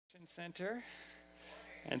Center.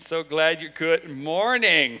 And so glad you're good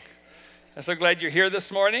morning. I'm so glad you're here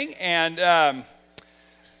this morning. And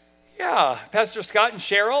Pastor Scott and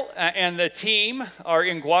Cheryl and the team are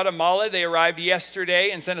in Guatemala. They arrived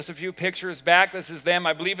yesterday and sent us a few pictures back. This is them,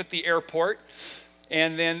 I believe, at the airport.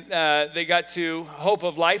 And then they got to Hope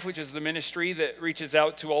of Life, which is the ministry that reaches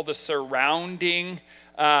out to all the surrounding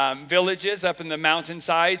villages up in the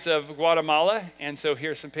mountainsides of Guatemala. And so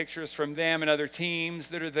here's some pictures from them and other teams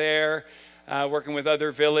that are there working with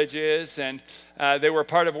other villages. And they were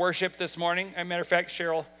part of worship this morning. As a matter of fact,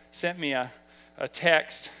 Cheryl sent me a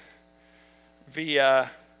text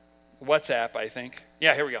via WhatsApp, I think.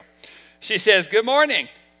 Yeah, here we go. She says, "Good morning.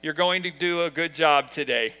 You're going to do a good job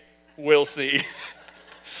today. We'll see."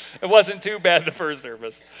 It wasn't too bad the first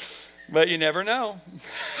service, but you never know.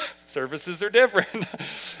 Services are different.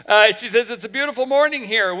 She says, "It's a beautiful morning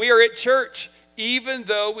here. We are at church, even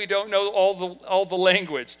though we don't know all the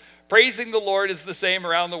language. Praising the Lord is the same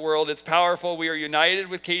around the world. It's powerful. We are united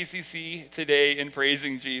with KCC today in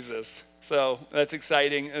praising Jesus." So that's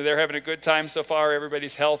exciting. They're having a good time so far.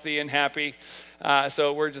 Everybody's healthy and happy.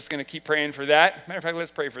 So we're just going to keep praying for that. Matter of fact,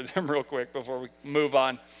 let's pray for them real quick before we move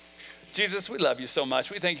on. Jesus, we love you so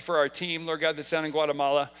much. We thank you for our team, Lord God, that's down in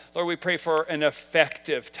Guatemala. Lord, we pray for an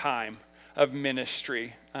effective time of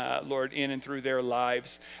ministry, Lord, in and through their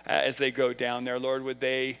lives as they go down there. Lord, would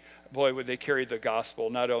they carry the gospel,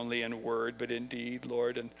 not only in word, but in deed,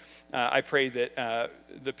 Lord. And I pray that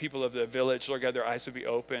the people of the village, Lord God, their eyes would be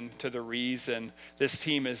open to the reason this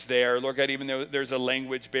team is there. Lord God, even though there's a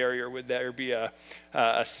language barrier, would there be a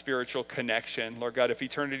spiritual connection? Lord God, if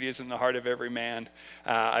eternity is in the heart of every man,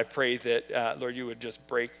 I pray that, Lord, you would just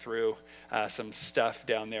break through some stuff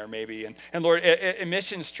down there maybe. And Lord, at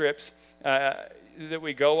mission trips, that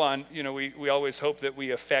we go on, you know, we always hope that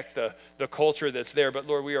we affect the culture that's there. But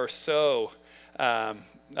Lord, we are so,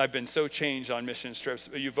 I've been so changed on mission trips.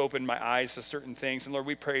 You've opened my eyes to certain things. And Lord,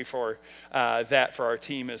 we pray for that for our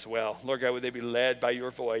team as well. Lord God, would they be led by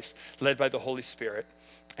your voice, led by the Holy Spirit?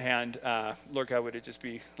 And Lord God, would it just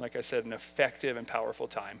be, like I said, an effective and powerful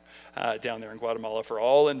time down there in Guatemala for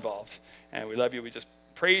all involved. And we love you. We just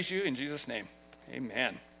praise you in Jesus' name.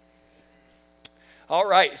 Amen. All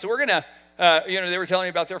right, so we're going to, they were telling me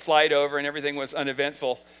about their flight over and everything was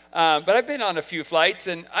uneventful. But I've been on a few flights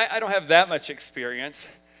and I don't have that much experience.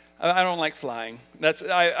 I don't like flying.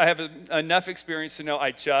 I have enough experience to know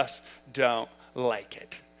I just don't like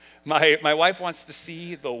it. My wife wants to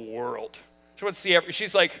see the world. She wants to see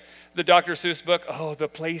she's like the Dr. Seuss book, "Oh, the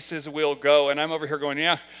places we'll go." And I'm over here going,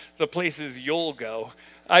 "Yeah, the places you'll go."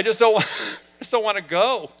 I just don't want to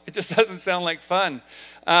go. It just doesn't sound like fun.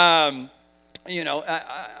 I've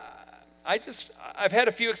had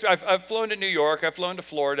a few, I've flown to New York, I've flown to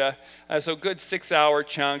Florida, so good 6-hour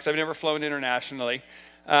chunks. I've never flown internationally.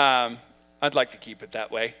 I'd like to keep it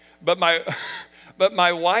that way. But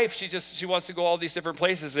my wife, she wants to go all these different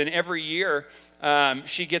places, and every year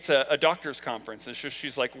she gets a doctor's conference, and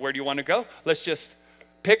she's like, "Where do you want to go? Let's just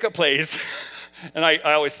pick a place." And I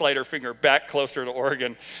always slide her finger back closer to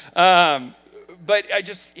Oregon. But I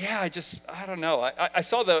don't know. I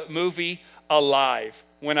saw the movie Alive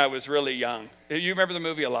when I was really young. You remember the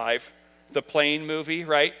movie Alive? The plane movie,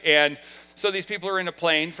 right? And so these people are in a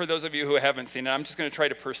plane. For those of you who haven't seen it, I'm just going to try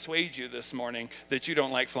to persuade you this morning that you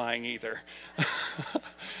don't like flying either.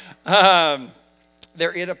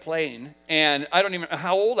 They're in a plane, and I don't even know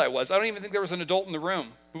how old I was. I don't even think there was an adult in the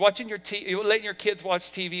room. Letting your kids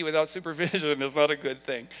watch TV without supervision is not a good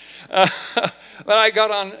thing. But I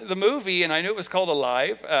got on the movie, and I knew it was called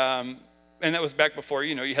Alive, and that was back before,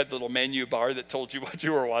 you had the little menu bar that told you what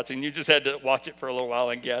you were watching. You just had to watch it for a little while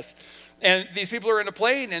and guess. And these people are in a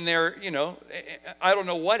plane, and they're, I don't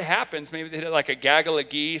know what happens. Maybe they hit like a gaggle of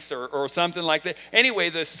geese or something like that. Anyway,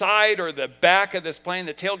 the side or the back of this plane,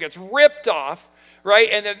 the tail gets ripped off, right?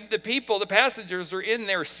 And then the passengers are in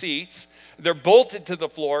their seats. They're bolted to the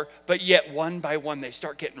floor, but yet one by one they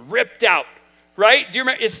start getting ripped out, right? Do you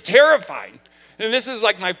remember? It's terrifying. And this is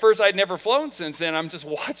like my first, I'd never flown since then. I'm just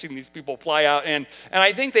watching these people fly out. And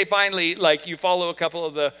I think they finally, you follow a couple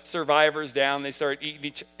of the survivors down. They start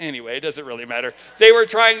eating anyway, it doesn't really matter. They were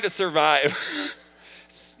trying to survive,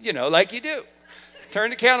 like you do. Turn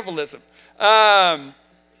to cannibalism.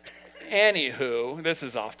 Anywho, this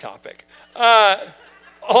is off topic.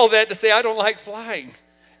 All that to say, I don't like flying.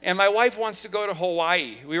 And my wife wants to go to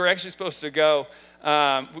Hawaii. We were actually supposed to go.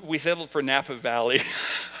 We settled for Napa Valley.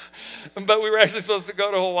 But we were actually supposed to go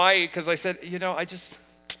to Hawaii because I said, I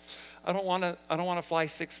don't want to fly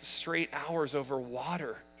 6 straight hours over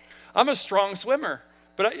water. I'm a strong swimmer,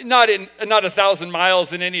 but not 1,000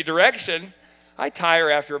 miles in any direction. I tire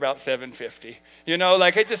after about 750.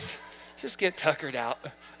 Like I just get tuckered out.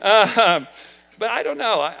 But I don't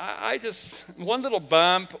know. I just, one little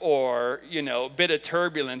bump or, bit of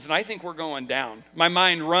turbulence, and I think we're going down. My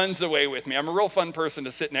mind runs away with me. I'm a real fun person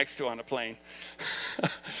to sit next to on a plane.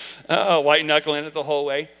 White knuckling it the whole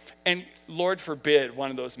way. And Lord forbid one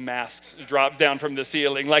of those masks drop down from the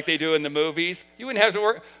ceiling like they do in the movies. You wouldn't have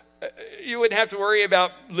to worry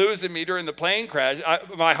about losing me during the plane crash.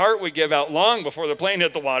 My heart would give out long before the plane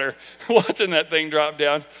hit the water, watching that thing drop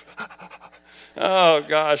down. Oh,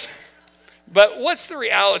 gosh. But what's the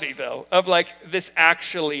reality, though, of like this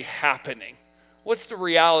actually happening? What's the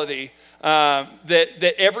reality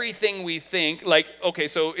that everything we think, like, okay,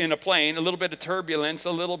 so in a plane, a little bit of turbulence,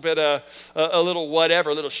 a little bit of a little whatever,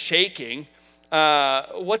 a little shaking.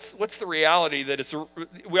 What's the reality that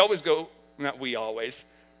we always go, not we always,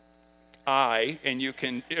 and you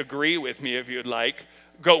can agree with me if you'd like,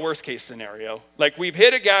 go worst case scenario. Like we've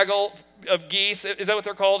hit a gaggle of geese. Is that what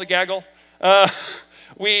they're called, a gaggle?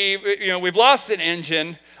 We've lost an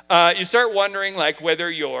engine. You start wondering like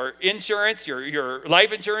whether your insurance, your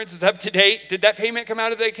life insurance is up to date. Did that payment come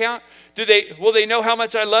out of the account? Will they know how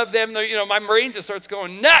much I love them? My brain just starts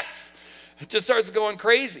going nuts. It just starts going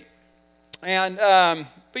crazy. And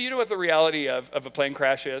but you know what the reality of a plane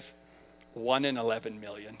crash is? 1 in 11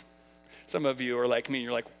 million. Some of you are like me, and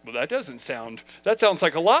you're like, well, that sounds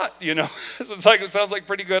like a lot, It sounds like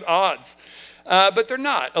pretty good odds. But they're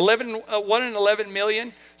not. 1 in 11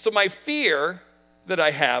 million. So my fear that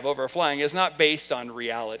I have over flying is not based on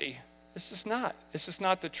reality. It's just not. It's just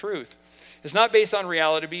not the truth. It's not based on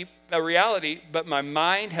reality, but my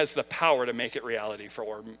mind has the power to make it reality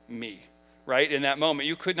for me, right? In that moment,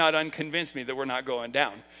 you could not unconvince me that we're not going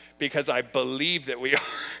down because I believe that we are.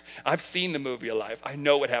 I've seen the movie Alive. I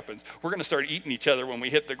know what happens. We're going to start eating each other when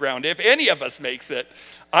we hit the ground. If any of us makes it,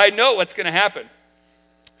 I know what's going to happen.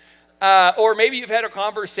 Or maybe you've had a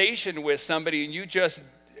conversation with somebody and you just,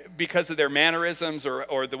 because of their mannerisms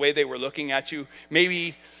or the way they were looking at you,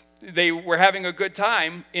 maybe they were having a good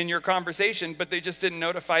time in your conversation, but they just didn't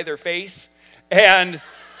notify their face. And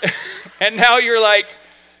now you're like,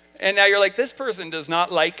 this person does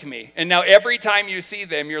not like me. And now every time you see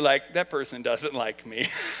them, you're like, that person doesn't like me.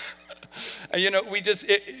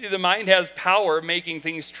 The mind has power making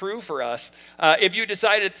things true for us. If you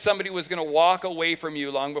decided somebody was going to walk away from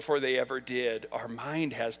you long before they ever did, our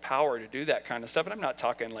mind has power to do that kind of stuff. And I'm not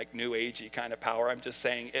talking like new agey kind of power. I'm just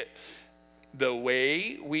saying the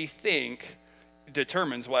way we think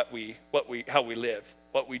determines how we live,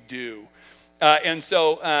 what we do. And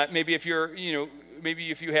so maybe if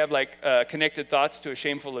you have like connected thoughts to a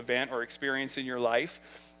shameful event or experience in your life,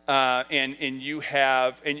 and you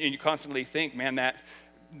constantly think, man,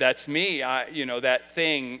 that's me, that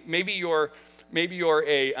thing. Maybe you're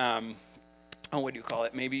a what do you call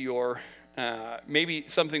it? Maybe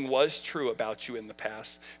something was true about you in the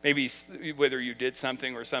past. Maybe whether you did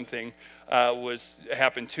something or something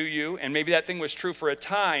happened to you, and maybe that thing was true for a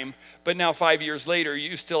time, but now 5 years later,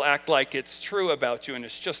 you still act like it's true about you, and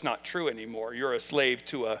it's just not true anymore. You're a slave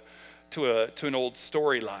to an old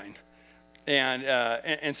storyline.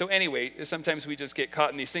 And so anyway, sometimes we just get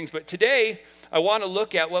caught in these things. But today, I want to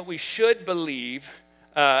look at what we should believe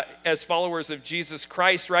as followers of Jesus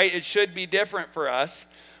Christ, right? It should be different for us.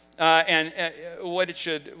 And what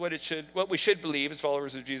we should believe as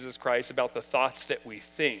followers of Jesus Christ about the thoughts that we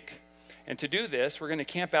think. And to do this, we're going to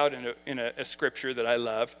camp out in a scripture that I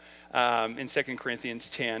love in 2 Corinthians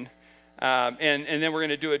 10. And then we're going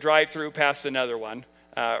to do a drive-through past another one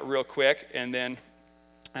real quick, and then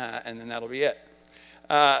that'll be it.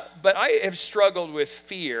 But I have struggled with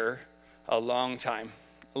fear a long time.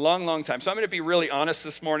 A long, long time. So I'm going to be really honest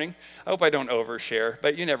this morning. I hope I don't overshare,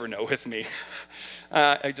 but you never know with me.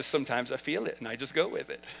 Sometimes I feel it and I just go with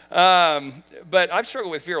it. But I've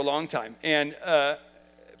struggled with fear a long time. And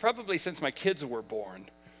probably since my kids were born,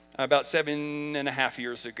 about 7.5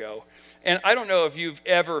 years ago. And I don't know if you've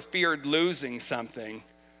ever feared losing something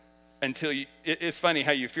until it's funny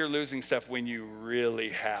how you fear losing stuff when you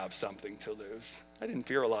really have something to lose. I didn't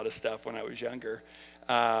fear a lot of stuff when I was younger.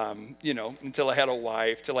 Until I had a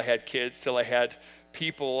wife, till I had kids, till I had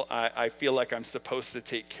people I feel like I'm supposed to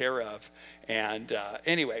take care of. And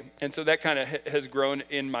and so that kind of has grown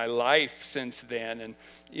in my life since then. And,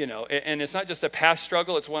 and it's not just a past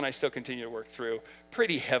struggle, it's one I still continue to work through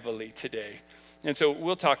pretty heavily today. And so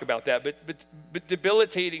we'll talk about that. But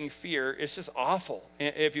debilitating fear is just awful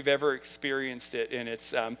if you've ever experienced it. And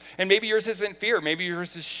it's and maybe yours isn't fear, maybe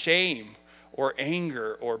yours is shame, or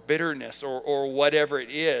anger, or bitterness, or whatever it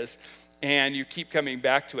is, and you keep coming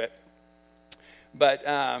back to it. But,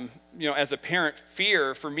 as a parent,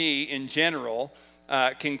 fear for me in general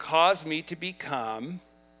can cause me to become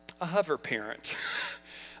a hover parent.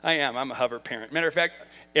 I'm a hover parent. Matter of fact,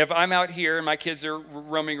 if I'm out here and my kids are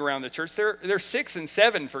roaming around the church, they're 6 and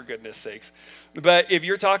 7, for goodness sakes. But if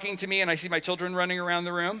you're talking to me and I see my children running around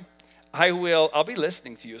the room, I'll be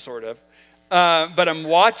listening to you, sort of. But I'm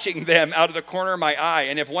watching them out of the corner of my eye.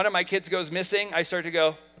 And if one of my kids goes missing, I start to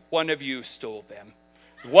go, one of you stole them.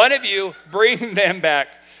 One of you bring them back.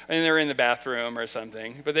 And they're in the bathroom or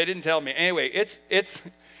something. But they didn't tell me. Anyway, it's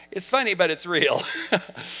funny, but it's real.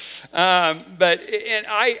 I'm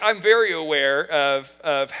very aware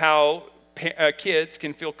of how kids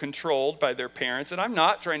can feel controlled by their parents. And I'm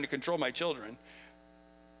not trying to control my children.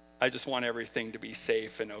 I just want everything to be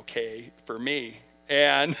safe and okay for me.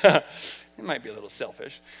 And it might be a little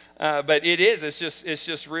selfish, but it is. It's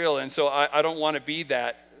just real. And so I don't want to be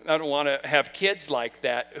that. I don't want to have kids like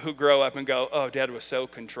that who grow up and go, "Oh, Dad was so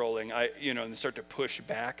controlling," and start to push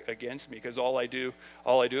back against me because all I do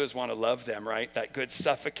is want to love them, right? That good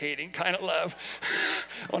suffocating kind of love.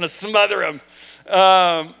 I want to smother them.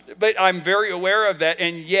 But I'm very aware of that,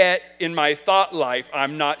 and yet in my thought life,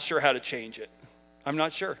 I'm not sure how to change it. I'm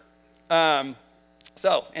not sure.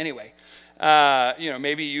 So anyway.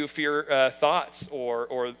 Maybe you fear thoughts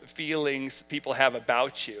or feelings people have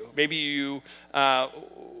about you. Maybe you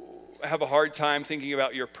have a hard time thinking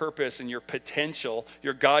about your purpose and your potential,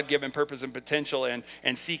 your God-given purpose and potential,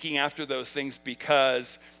 and seeking after those things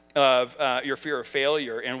because of your fear of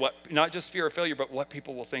failure and not just fear of failure, but what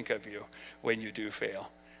people will think of you when you do fail.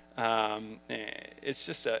 It's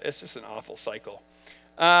just an awful cycle.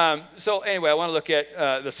 So anyway, I want to look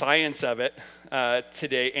at the science of it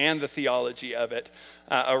today and the theology of it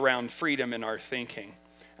around freedom in our thinking.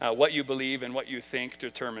 What you believe and what you think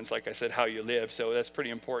determines, like I said, how you live. So that's pretty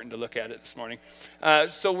important to look at it this morning.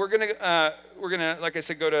 So we're gonna, like I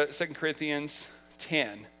said, go to 2 Corinthians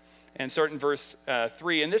 10 and start in verse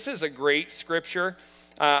 3. And this is a great scripture.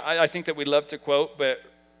 I think that we'd love to quote, but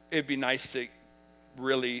it'd be nice to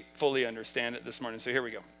really fully understand it this morning. So here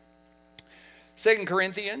we go. 2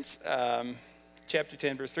 Corinthians chapter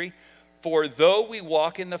 10, verse 3. For though we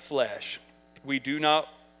walk in the flesh, we do not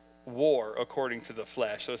war according to the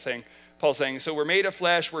flesh. So Paul's saying, so we're made of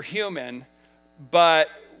flesh, we're human, but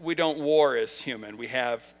we don't war as human. We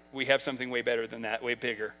have something way better than that, way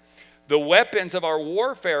bigger. The weapons of our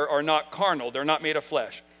warfare are not carnal, they're not made of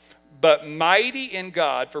flesh, but mighty in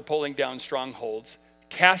God for pulling down strongholds,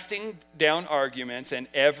 casting down arguments and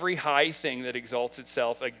every high thing that exalts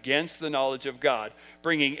itself against the knowledge of God,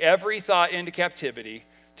 bringing every thought into captivity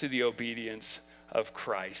to the obedience of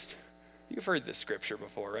Christ. You've heard this scripture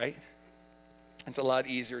before, right? It's a lot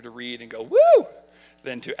easier to read and go, woo,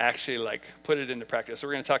 than to actually put it into practice. So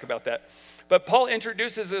we're going to talk about that. But Paul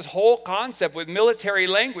introduces this whole concept with military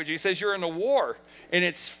language. He says you're in a war, and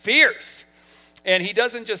it's fierce. And he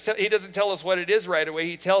doesn't tell us what it is right away.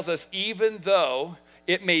 He tells us even though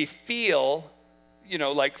it may feel,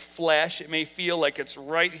 like flesh, it may feel like it's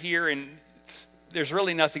right here and there's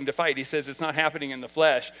really nothing to fight. He says it's not happening in the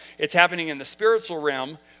flesh. It's happening in the spiritual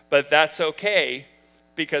realm, but that's okay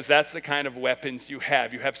because that's the kind of weapons you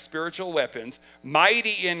have. You have spiritual weapons,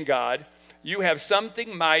 mighty in God. You have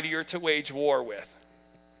something mightier to wage war with.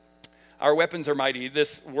 Our weapons are mighty.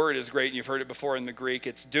 This word is great, and you've heard it before in the Greek.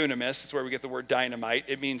 It's dunamis. It's where we get the word dynamite.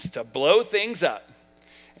 It means to blow things up.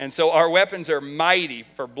 And so our weapons are mighty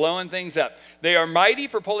for blowing things up. They are mighty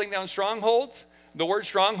for pulling down strongholds. The word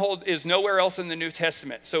stronghold is nowhere else in the New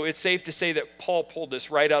Testament. So it's safe to say that Paul pulled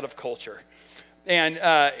this right out of culture. And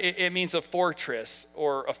it means a fortress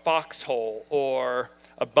or a foxhole or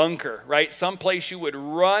a bunker, right? Some place you would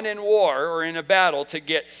run in war or in a battle to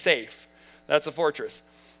get safe. That's a fortress.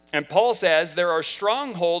 And Paul says there are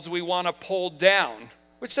strongholds we want to pull down,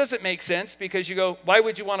 which doesn't make sense because you go, why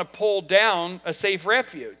would you want to pull down a safe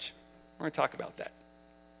refuge? We're going to talk about that.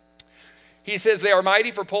 He says they are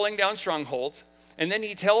mighty for pulling down strongholds. And then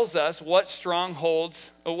he tells us what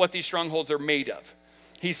these strongholds are made of.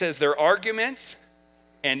 He says they're arguments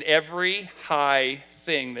and every high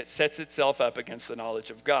thing that sets itself up against the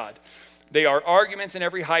knowledge of God. They are arguments and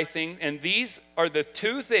every high thing, and these are the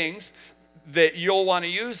two things that you'll want to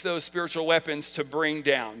use those spiritual weapons to bring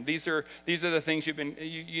down. These are the things that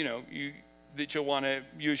you'll want to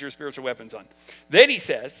use your spiritual weapons on. Then he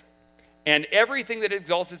says, and everything that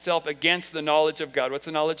exalts itself against the knowledge of God. What's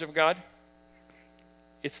the knowledge of God?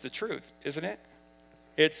 It's the truth, isn't it?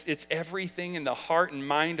 It's everything in the heart and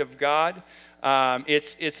mind of God.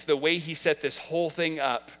 It's the way he set this whole thing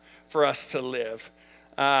up for us to live.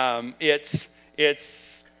 It's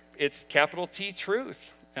capital T truth.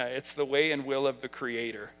 It's the way and will of the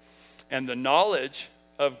Creator. And the knowledge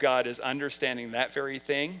of God is understanding that very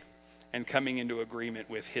thing and coming into agreement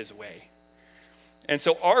with his way. And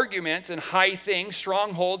so arguments and high things,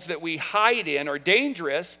 strongholds that we hide in, are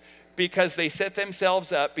dangerous because they set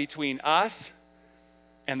themselves up between us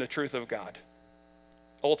and the truth of God.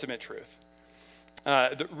 Ultimate truth.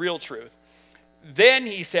 The real truth. Then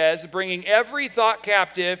he says, bringing every thought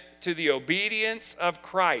captive to the obedience of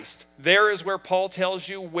Christ. There is where Paul tells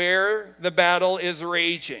you where the battle is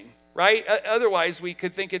raging, right? Otherwise, we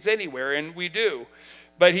could think it's anywhere, and we do.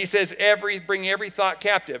 But he says, bring every thought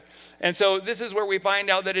captive. And so this is where we find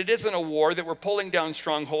out that it isn't a war, that we're pulling down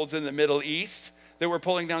strongholds in the Middle East, that we're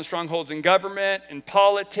pulling down strongholds in government, in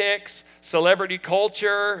politics, celebrity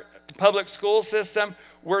culture, public school system.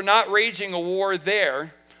 We're not raging a war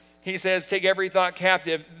there. He says, take every thought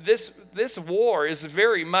captive. This war is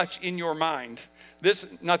very much in your mind. This,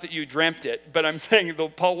 not that you dreamt it, but I'm saying the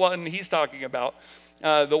Paul one he's talking about,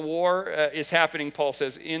 the war is happening, Paul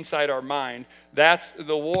says, inside our mind.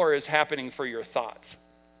 The war is happening for your thoughts.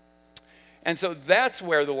 And so that's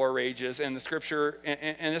where the war rages, and the scripture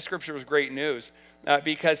was great news,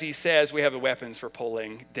 because he says we have the weapons for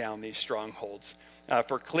pulling down these strongholds,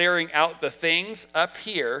 for clearing out the things up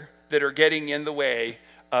here that are getting in the way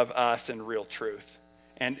of us and real truth.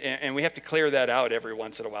 And we have to clear that out every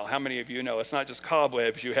once in a while. How many of you know it's not just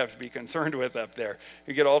cobwebs you have to be concerned with up there?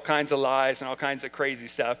 You get all kinds of lies and all kinds of crazy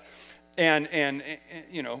stuff. And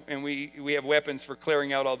we have weapons for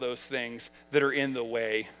clearing out all those things that are in the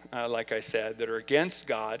way, like I said, that are against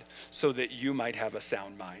God, so that you might have a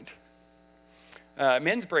sound mind.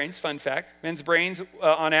 Men's brains, fun fact, men's brains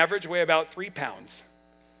on average weigh about 3 pounds.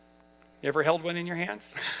 You ever held one in your hands?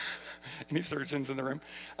 Any surgeons in the room?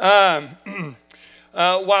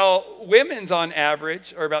 While women's on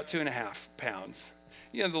average are about 2.5 pounds.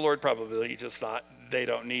 The Lord probably just thought they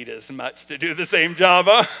don't need as much to do the same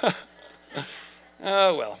job.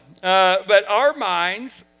 But our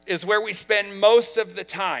minds is where we spend most of the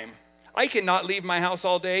time. I cannot leave my house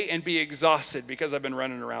all day and be exhausted because I've been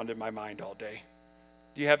running around in my mind all day.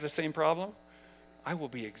 Do you have the same problem? I will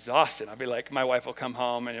be exhausted. I'll be like, my wife will come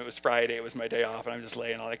home, and it was Friday, it was my day off, and I'm just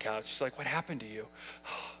laying on the couch. She's like, what happened to you?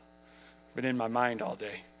 Been in my mind all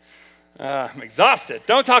day. I'm exhausted.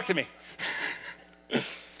 Don't talk to me.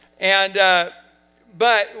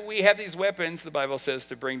 But we have these weapons, the Bible says,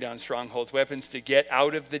 to bring down strongholds, weapons to get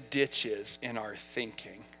out of the ditches in our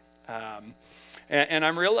thinking. And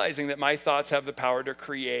I'm realizing that my thoughts have the power to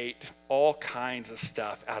create all kinds of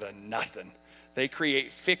stuff out of nothing. They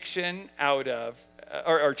create fiction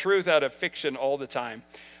or truth out of fiction all the time.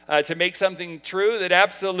 To make something true that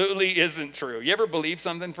absolutely isn't true. You ever believe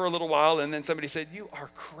something for a little while and then somebody said, you are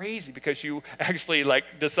crazy, because you actually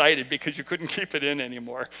decided because you couldn't keep it in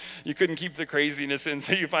anymore. You couldn't keep the craziness in,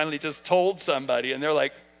 so you finally just told somebody, and they're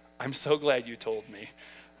like, I'm so glad you told me.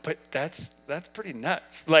 But that's pretty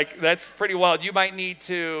nuts. That's pretty wild. You might need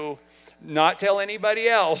to not tell anybody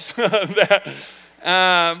else that.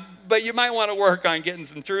 But you might want to work on getting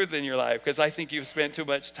some truth in your life, because I think you've spent too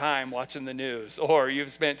much time watching the news, or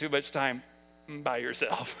you've spent too much time by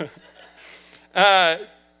yourself.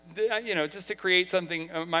 Just to create something,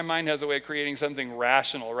 my mind has a way of creating something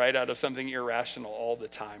rational right out of something irrational all the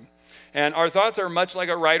time. And our thoughts are much like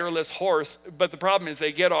a riderless horse, but the problem is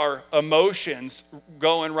they get our emotions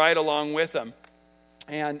going right along with them.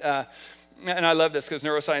 And I love this because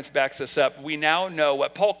neuroscience backs this up. We now know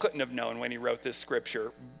what Paul couldn't have known when he wrote this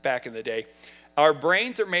scripture back in the day. Our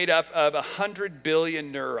brains are made up of 100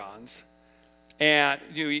 billion neurons. And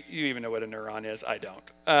you even know what a neuron is? I don't.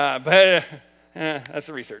 But that's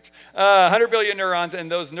the research. 100 billion neurons, and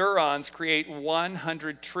those neurons create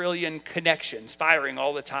 100 trillion connections firing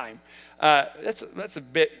all the time. That's a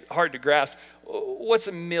bit hard to grasp. What's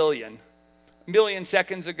a million? A million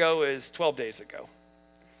seconds ago is 12 days ago.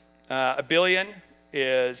 A billion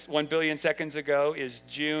is 1 billion seconds ago is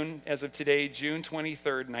June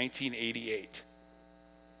 23rd, 1988.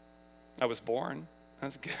 I was born.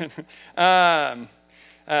 That's good.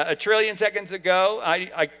 A trillion seconds ago,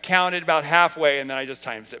 I counted about halfway, and then I just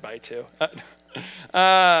times it by 2.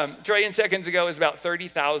 Trillion seconds ago is about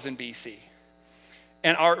 30,000 BC.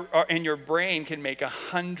 And your brain can make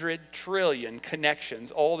 100 trillion connections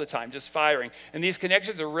all the time, just firing. And these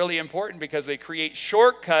connections are really important because they create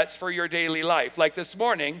shortcuts for your daily life. Like this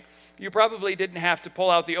morning, you probably didn't have to pull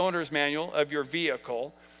out the owner's manual of your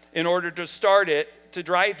vehicle in order to start it to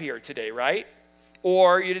drive here today, right?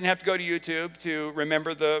 Or you didn't have to go to YouTube to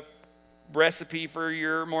remember the recipe for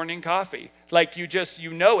your morning coffee.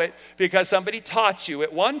 You know it because somebody taught you.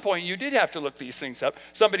 At one point, you did have to look these things up.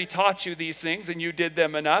 Somebody taught you these things, and you did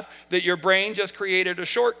them enough that your brain just created a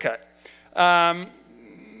shortcut.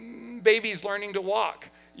 babies learning to walk.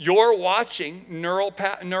 You're watching neural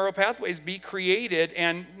pathways be created,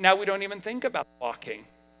 and now we don't even think about walking.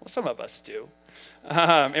 Well, some of us do.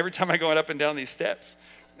 Every time I go up and down these steps.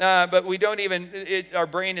 But we don't even, our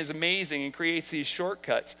brain is amazing and creates these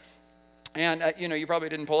shortcuts. And, you probably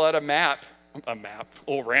didn't pull out a map,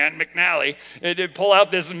 old Rand McNally, it did pull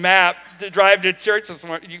out this map to drive to church this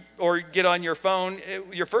morning, or get on your phone.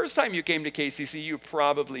 Your first time you came to KCC, you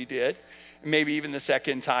probably did, maybe even the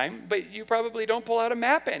second time, but you probably don't pull out a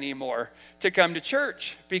map anymore to come to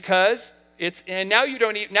church because now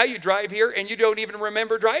you drive here and you don't even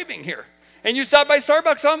remember driving here. And you stop by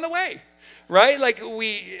Starbucks on the way, right? Like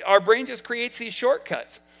our brain just creates these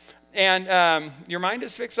shortcuts. And your mind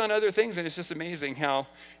is fixed on other things, and it's just amazing how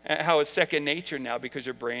it's second nature now because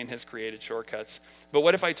your brain has created shortcuts. But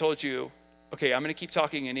what if I told you, okay, I'm going to keep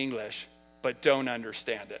talking in English, but don't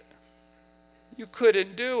understand it? You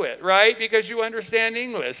couldn't do it, right? Because you understand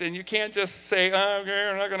English, and you can't just say, oh, okay,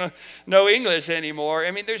 I'm not going to know English anymore.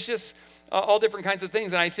 I mean, there's just all different kinds of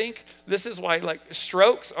things. And I think this is why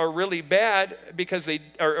strokes are really bad, because they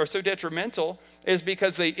are so detrimental, is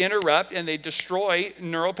because they interrupt and they destroy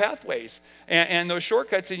neural pathways and those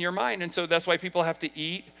shortcuts in your mind. And so that's why people have to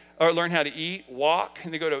eat or learn how to eat, walk,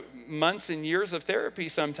 and they go to months and years of therapy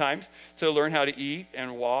sometimes to learn how to eat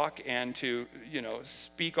and walk and to,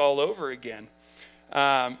 speak all over again.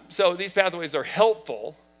 So these pathways are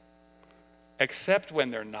helpful, except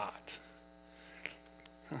when they're not.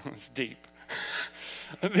 It's deep.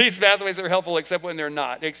 These pathways are helpful except when they're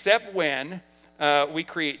not, except when we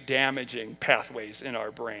create damaging pathways in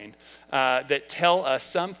our brain that tell us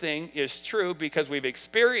something is true because we've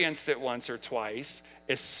experienced it once or twice,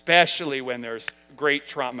 especially when there's great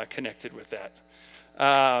trauma connected with that.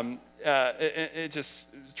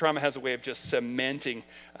 Trauma has a way of just cementing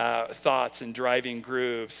thoughts and driving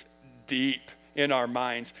grooves deep in our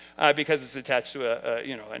minds because it's attached to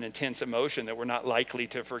an intense emotion that we're not likely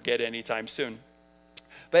to forget anytime soon.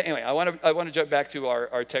 But anyway, I want to jump back to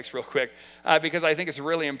our text real quick because I think it's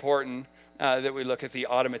really important that we look at the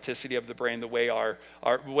automaticity of the brain, the way our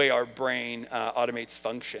brain automates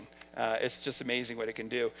function. It's just amazing what it can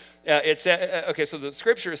do. So the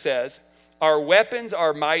scripture says, our weapons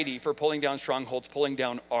are mighty for pulling down strongholds, pulling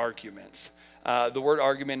down arguments. The word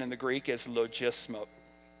argument in the Greek is logismo.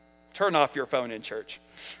 Turn off your phone in church.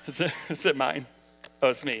 Is it mine?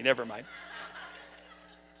 Oh, it's me. Never mind.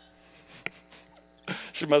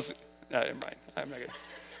 She must. Never mind. I'm not going to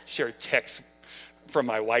share a text from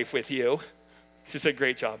my wife with you. She said,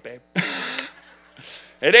 "Great job, babe."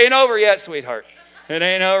 It ain't over yet, sweetheart. It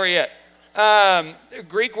ain't over yet.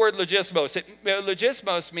 Greek word logismos.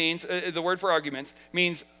 Logismos means, the word for arguments,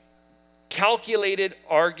 means calculated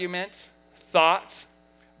arguments, thoughts,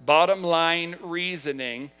 bottom line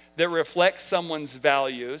reasoning that reflects someone's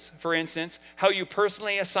values. For instance, how you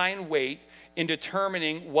personally assign weight in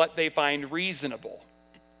determining what they find reasonable,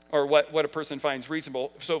 or what a person finds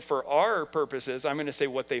reasonable. So for our purposes, I'm going to say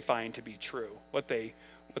what they find to be true, what they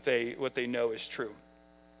know is true.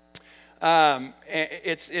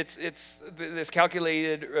 It's this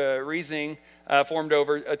calculated reasoning formed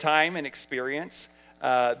over a time and experience.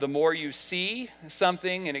 The more you see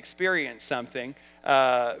something and experience something,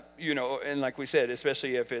 and like we said,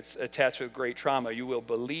 especially if it's attached with great trauma, you will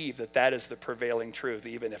believe that is the prevailing truth,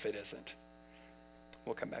 even if it isn't.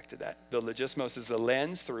 We'll come back to that. The logismos is the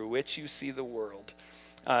lens through which you see the world.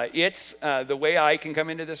 It's the way I can come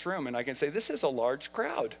into this room and I can say, this is a large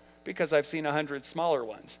crowd because I've seen 100 smaller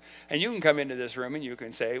ones. And you can come into this room and you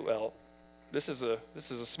can say, well, this is a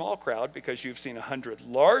small crowd because you've seen 100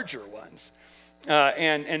 larger ones.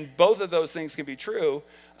 And both of those things can be true,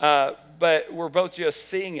 but we're both just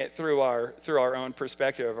seeing it through our own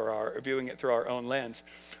perspective, or viewing it through our own lens.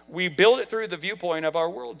 We build it through the viewpoint of our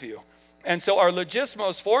worldview. And so our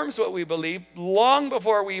logismos forms what we believe long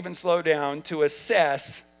before we even slow down to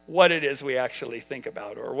assess what it is we actually think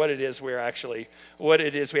about, or what it is we actually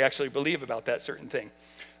believe about that certain thing.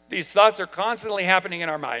 These thoughts are constantly happening in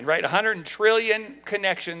our mind, right? 100 trillion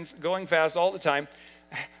connections going fast all the time.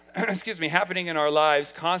 Happening in our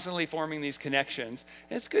lives, constantly forming these connections.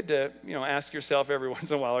 And it's good to, ask yourself every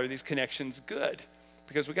once in a while, are these connections good?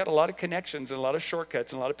 Because we got a lot of connections and a lot of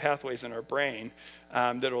shortcuts and a lot of pathways in our brain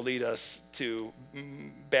that will lead us to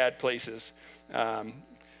bad places.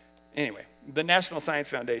 Anyway, the National Science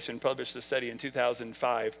Foundation published a study in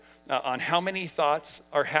 2005 on how many thoughts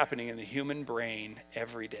are happening in the human brain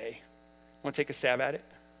every day. Want to take a stab at it?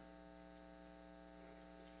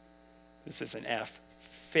 This is an F.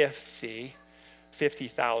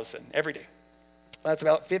 50,000 every day. That's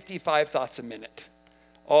about 55 thoughts a minute.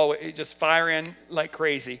 Just fire in like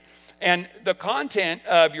crazy. And the content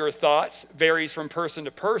of your thoughts varies from person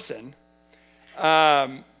to person.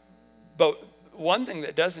 But one thing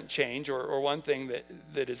that doesn't change, or one thing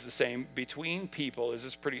that is the same between people, is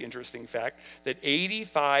this pretty interesting fact that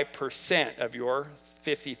 85% of your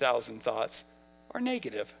 50,000 thoughts are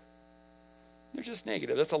negative. They're just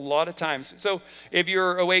negative. That's a lot of times. So if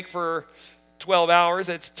you're awake for 12 hours,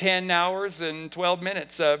 that's 10 hours and 12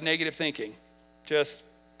 minutes of negative thinking, just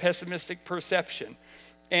pessimistic perception.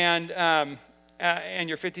 And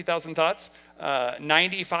your 50,000 thoughts,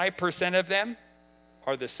 95% of them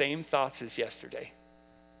are the same thoughts as yesterday.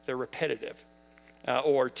 They're repetitive.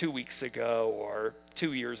 Or 2 weeks ago, or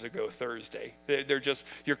 2 years ago Thursday.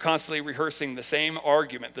 You're constantly rehearsing the same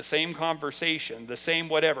argument, the same conversation, the same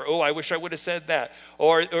whatever. Oh, I wish I would have said that.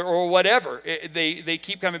 Or whatever. They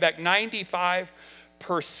keep coming back. 95%.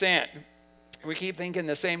 We keep thinking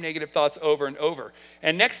the same negative thoughts over and over.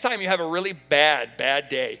 And next time you have a really bad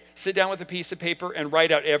day, sit down with a piece of paper and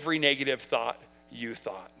write out every negative thought you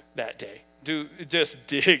thought that day. Just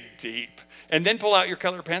dig deep. And then pull out your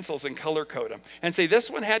color pencils and color code them. And say, this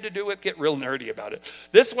one had to do with, get real nerdy about it.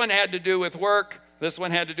 This one had to do with work. This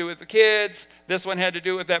one had to do with the kids. This one had to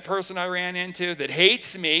do with that person I ran into that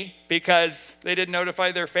hates me because they didn't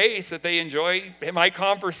notify their face that they enjoy my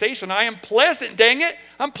conversation. I am pleasant, dang it.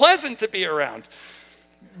 I'm pleasant to be around.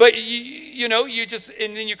 But you just,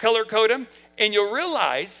 and then you color code them, and you'll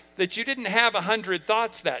realize that you didn't have 100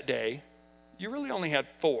 thoughts that day. You really only had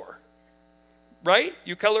 4. Right?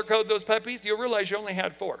 You color code those puppies, you'll realize you only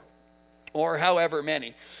had 4 or however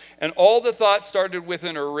many. And all the thoughts started with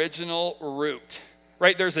an original root,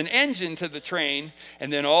 right? There's an engine to the train,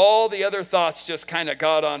 and then all the other thoughts just kind of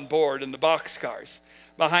got on board in the boxcars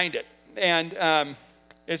behind it. And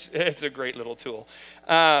it's a great little tool.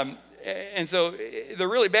 And so the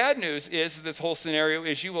really bad news is this whole scenario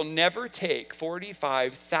is you will never take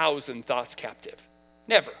 45,000 thoughts captive.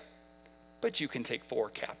 Never. But you can take 4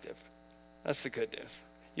 captive. That's the good news.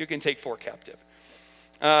 You can take 4 captive.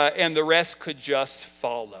 And the rest could just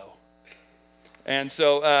follow. And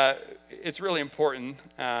so it's really important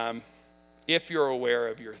if you're aware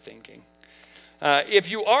of your thinking. If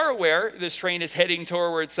you are aware this train is heading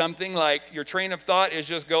towards something like your train of thought is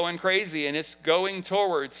just going crazy and it's going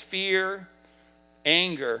towards fear,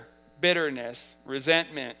 anger, bitterness,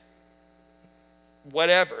 resentment,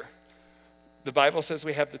 whatever, the Bible says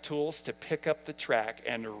we have the tools to pick up the track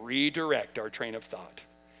and redirect our train of thought.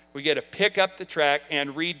 We get to pick up the track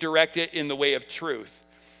and redirect it in the way of truth,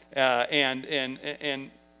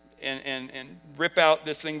 and rip out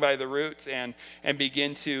this thing by the roots and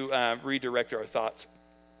begin to redirect our thoughts.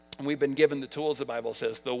 And we've been given the tools, the Bible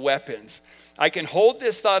says, the weapons. I can hold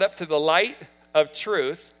this thought up to the light of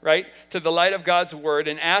truth, right, to the light of God's word,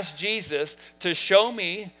 and ask Jesus to show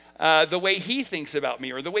me the way he thinks about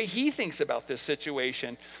me or the way he thinks about this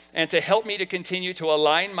situation, and to help me to continue to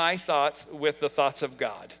align my thoughts with the thoughts of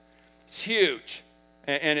God. It's huge,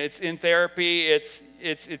 and it's in therapy. It's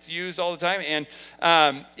used all the time, and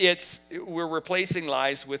we're replacing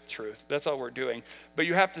lies with truth. That's all we're doing. But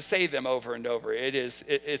you have to say them over and over.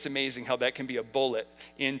 It's amazing how that can be a bullet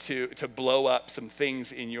to blow up some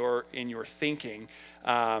things in your thinking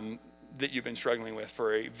that you've been struggling with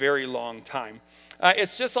for a very long time.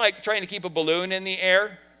 It's just like trying to keep a balloon in the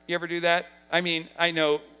air. You ever do that? I mean, I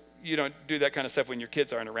know you don't do that kind of stuff when your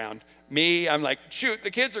kids aren't around. Me, I'm like, shoot,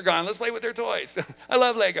 the kids are gone. Let's play with their toys. I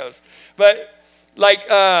love Legos. But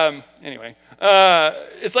anyway,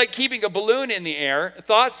 it's like keeping a balloon in the air.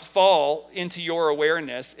 Thoughts fall into your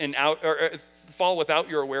awareness and fall without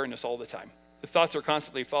your awareness all the time. The thoughts are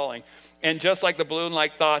constantly falling. And just like the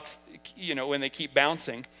balloon-like thoughts, when they keep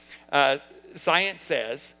bouncing, science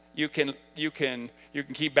says you can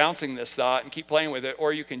keep bouncing this thought and keep playing with it,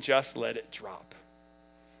 or you can just let it drop.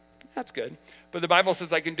 That's good. But the Bible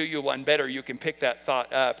says I can do you one better. You can pick that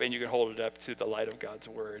thought up and you can hold it up to the light of God's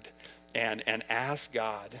word and ask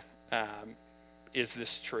God, is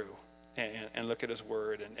this true? And look at his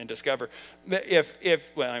word and discover anyway,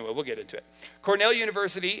 we'll get into it. Cornell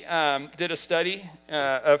University did a study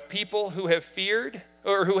of people who have feared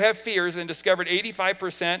or who have fears, and discovered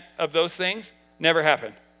 85% of those things never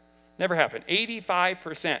happened. Never happened.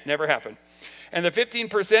 85% never happened. And the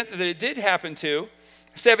 15% that it did happen to,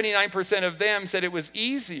 79% of them said it was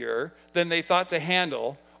easier than they thought to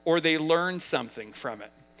handle, or they learned something from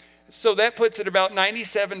it. So that puts it about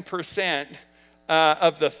 97%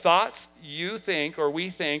 of the thoughts you think or we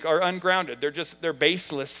think are ungrounded. They're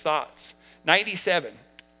baseless thoughts. 97.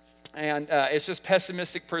 And it's just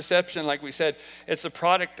pessimistic perception, like we said. It's a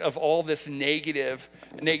product of all this negative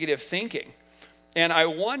thinking. And I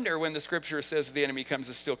wonder when the scripture says the enemy comes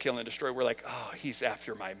to steal, kill, and destroy, we're like, oh, he's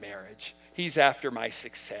after my marriage. He's after my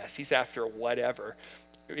success. He's after whatever.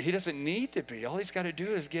 He doesn't need to be. All he's got to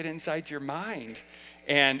do is get inside your mind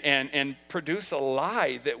and produce a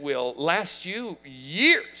lie that will last you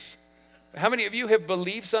years. How many of you have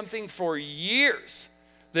believed something for years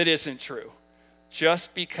that isn't true?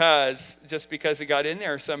 Just because it got in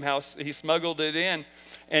there somehow, he smuggled it in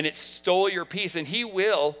and it stole your peace. And he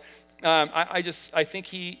will. I think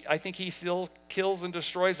he still kills and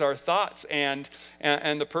destroys our thoughts and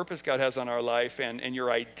the purpose God has on our life and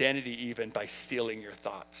your identity even by stealing your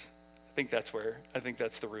thoughts. I think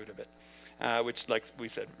that's the root of it, which, like we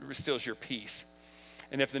said, steals your peace.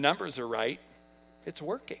 And if the numbers are right, it's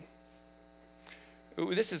working.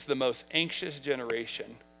 This is the most anxious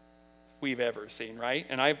generation we've ever seen, right?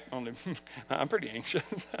 And I'm pretty anxious.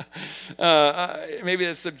 Maybe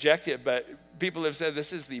it's subjective, but people have said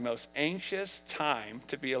this is the most anxious time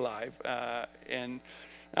to be alive. And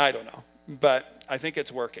I don't know, but I think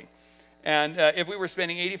it's working. And if we were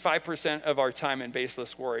spending 85% of our time in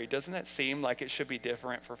baseless worry, doesn't that seem like it should be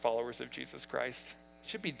different for followers of Jesus Christ? It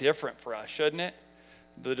should be different for us, shouldn't it?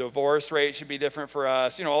 The divorce rate should be different for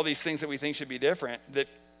us. All these things that we think should be different that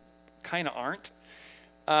kind of aren't.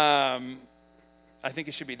 I think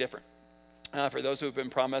it should be different. For those who have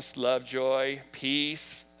been promised love, joy,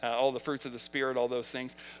 peace, all the fruits of the Spirit, all those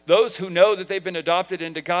things. Those who know that they've been adopted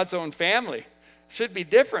into God's own family should be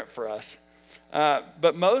different for us.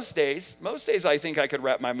 But most days I think I could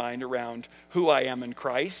wrap my mind around who I am in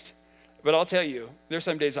Christ. But I'll tell you, there's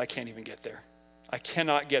some days I can't even get there. I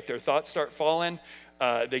cannot get there. Thoughts start falling.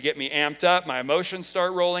 They get me amped up. My emotions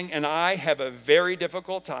start rolling. And I have a very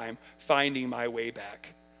difficult time finding my way back.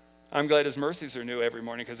 I'm glad his mercies are new every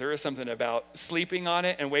morning because there is something about sleeping on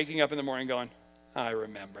it and waking up in the morning going, I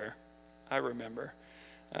remember.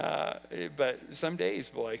 But some days,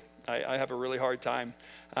 boy, I have a really hard time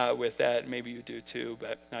with that. Maybe you do too,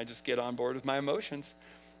 but I just get on board with my emotions.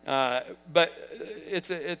 But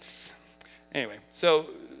anyway, so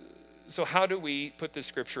how do we put this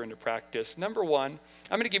scripture into practice? Number one,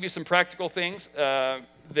 I'm going to give you some practical things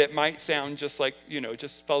that might sound just like,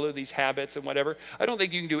 just follow these habits and whatever. I don't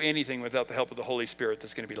think you can do anything without the help of the Holy Spirit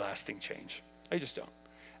that's going to be lasting change. I just don't.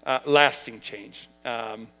 Lasting change.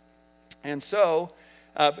 So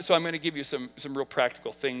I'm going to give you some real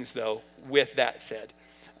practical things, though, with that said.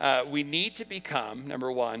 We need to become,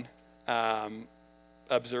 number one,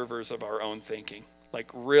 observers of our own thinking, like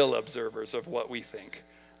real observers of what we think.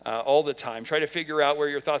 All the time. Try to figure out where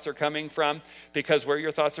your thoughts are coming from, because where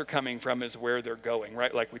your thoughts are coming from is where they're going,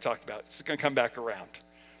 right? Like we talked about. It's going to come back around.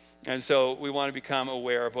 And so we want to become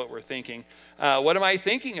aware of what we're thinking. What am I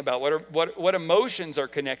thinking about? What emotions are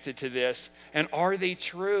connected to this? And are they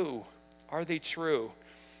true? Are they true?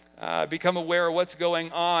 Become aware of what's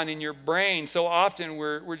going on in your brain. So often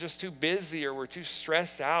we're just too busy, or we're too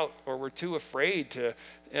stressed out, or we're too afraid to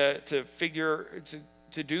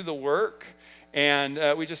do the work.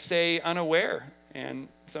 And we just stay unaware. And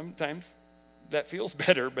sometimes that feels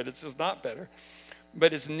better, but it's just not better.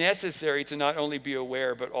 But it's necessary to not only be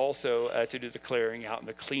aware, but also to do the clearing out and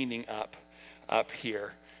the cleaning up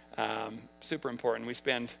here. Super important. We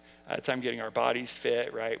spend time getting our bodies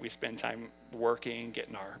fit, right? We spend time working,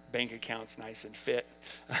 getting our bank accounts nice and fit.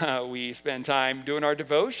 We spend time doing our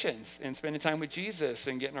devotions and spending time with Jesus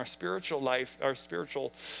and getting our spiritual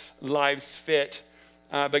lives fit.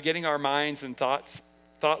 But getting our minds and thought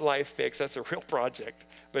life fixed, that's a real project,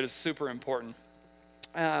 but it's super important.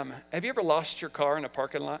 Have you ever lost your car in a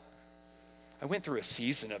parking lot? I went through a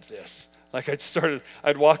season of this. Like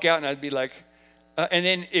I'd walk out and I'd be like, and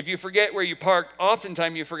then if you forget where you parked,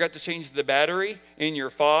 oftentimes you forgot to change the battery in your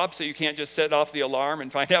fob so you can't just set off the alarm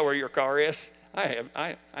and find out where your car is.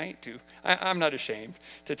 I'm not ashamed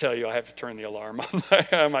to tell you I have to turn the alarm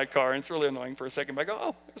on my car, and it's really annoying for a second, but I go,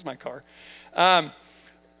 oh, there's my car.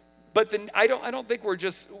 But then I don't think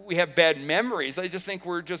we have bad memories. I just think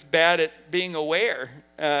we're just bad at being aware.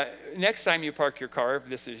 Next time you park your car, if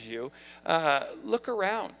this is you, look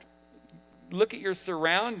around. Look at your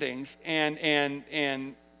surroundings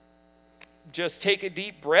and just take a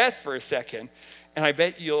deep breath for a second. And I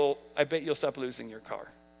bet you'll stop losing your car.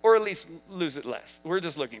 Or at least lose it less. We're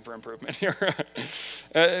just looking for improvement here.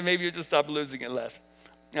 Maybe you just stop losing it less.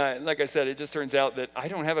 Like I said, it just turns out that I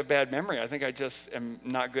don't have a bad memory. I think I just am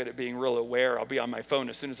not good at being real aware. I'll be on my phone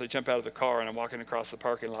as soon as I jump out of the car and I'm walking across the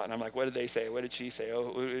parking lot and I'm like, what did they say? What did she say? Oh,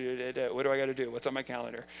 what do I got to do? What's on my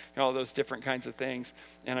calendar? All those different kinds of things.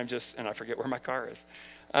 And I forget where my car is.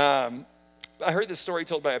 I heard this story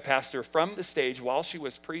told by a pastor from the stage while she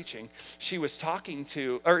was preaching. She was talking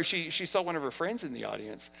to, or she saw one of her friends in the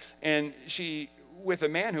audience, and she with a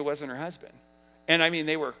man who wasn't her husband. And I mean,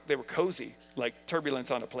 they were cozy, like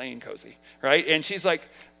turbulence on a plane cozy, right? And she's like,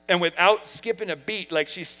 and without skipping a beat, like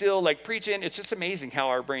she's still like preaching. It's just amazing how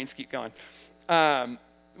our brains keep going.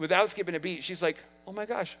 Without skipping a beat, she's like, oh my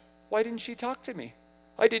gosh, why didn't she talk to me?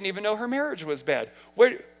 I didn't even know her marriage was bad.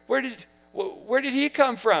 Where did he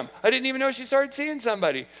come from? I didn't even know she started seeing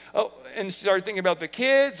somebody. Oh, and she started thinking about the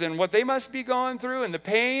kids and what they must be going through and the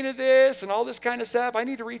pain of this and all this kind of stuff. I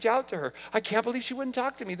need to reach out to her. I can't believe she wouldn't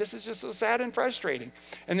talk to me. This is just so sad and frustrating.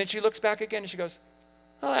 And then she looks back again and she goes,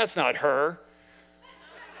 oh, that's not her.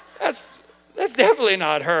 That's definitely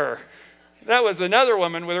not her. That was another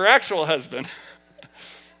woman with her actual husband.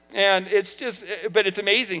 And it's just, but it's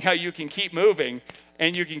amazing how you can keep moving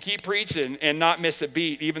and you can keep preaching and not miss a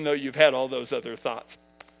beat, even though you've had all those other thoughts.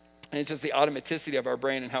 And it's just the automaticity of our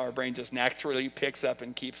brain and how our brain just naturally picks up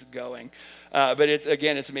and keeps going. But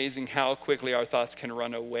it's amazing how quickly our thoughts can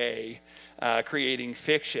run away, creating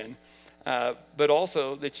fiction. But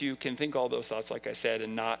also that you can think all those thoughts, like I said,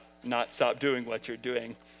 and not stop doing what you're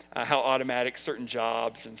doing. How automatic certain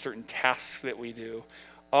jobs and certain tasks that we do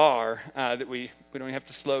are, that we don't have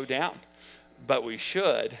to slow down. But we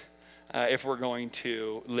should, if we're going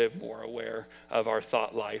to live more aware of our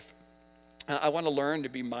thought life. I want to learn to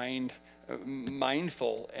be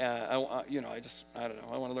mindful. I don't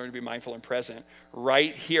know. I want to learn to be mindful and present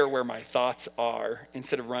right here where my thoughts are,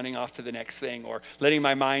 instead of running off to the next thing or letting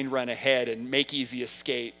my mind run ahead and make easy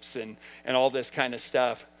escapes and all this kind of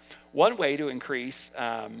stuff. One way to increase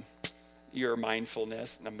your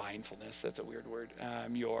mindfulness, that's a weird word,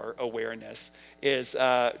 your awareness, is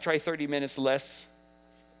try 30 minutes less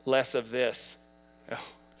of this. Oh,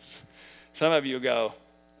 some of you go,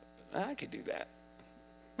 I could do that.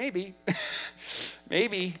 Maybe.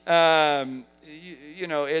 Maybe.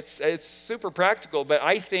 It's super practical, but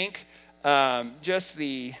I think just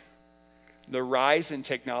the rise in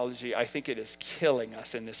technology, I think it is killing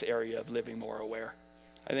us in this area of living more aware.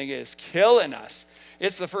 I think it is killing us.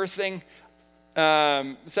 It's the first thing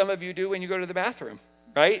some of you do when you go to the bathroom,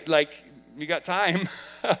 right? Like, you got time.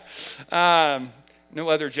 No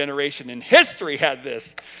other generation in history had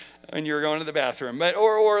this when you were going to the bathroom. But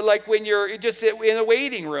or like when you're just in a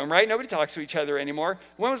waiting room, right? Nobody talks to each other anymore.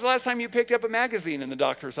 When was the last time you picked up a magazine in the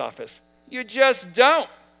doctor's office? You just don't.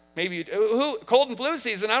 Maybe you do. Cold and flu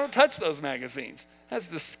season, I don't touch those magazines. That's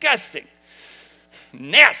disgusting.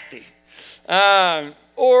 Nasty. Anyway,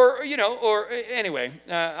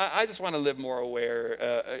 I just want to live more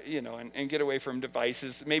aware, and get away from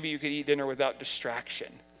devices. Maybe you could eat dinner without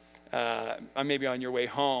distraction. Maybe on your way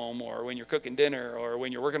home, or when you're cooking dinner, or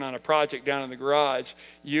when you're working on a project down in the garage,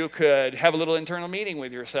 you could have a little internal meeting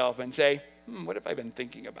with yourself and say, what have I been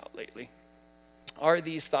thinking about lately? Are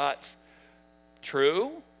these thoughts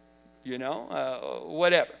true?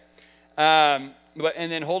 Whatever.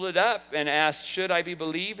 And then hold it up and ask, should I be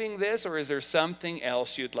believing this, or is there something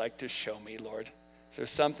else you'd like to show me, Lord? Is there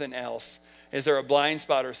something else? Is there a blind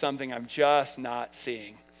spot or something I'm just not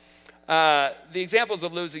seeing? The examples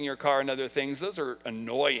of losing your car and other things, those are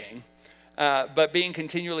annoying. But being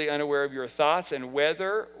continually unaware of your thoughts and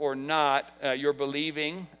whether or not you're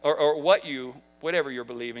believing, or whatever you're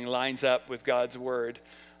believing lines up with God's word,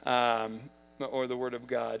 or the word of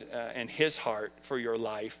God and his heart for your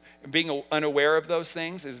life. Being unaware of those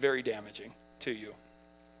things is very damaging to you.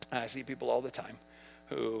 I see people all the time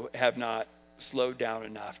who have not slowed down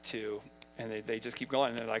enough and they just keep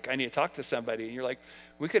going. And they're like, I need to talk to somebody. And you're like,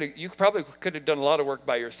 you probably could have done a lot of work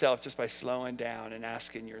by yourself just by slowing down and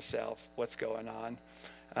asking yourself what's going on.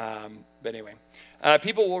 But anyway,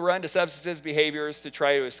 people will run to substances, behaviors to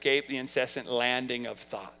try to escape the incessant landing of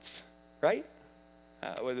thoughts, right?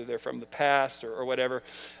 Whether they're from the past or whatever,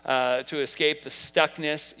 to escape the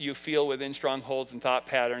stuckness you feel within strongholds and thought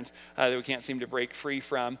patterns that we can't seem to break free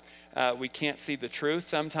from. We can't see the truth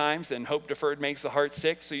sometimes, and hope deferred makes the heart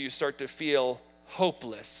sick, so you start to feel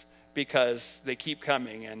hopeless because they keep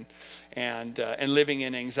coming and living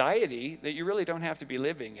in anxiety that you really don't have to be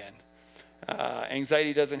living in.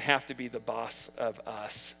 Anxiety doesn't have to be the boss of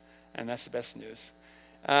us, and that's the best news.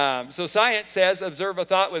 So science says, observe a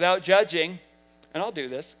thought without judging. And I'll do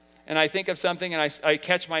this. And I think of something and I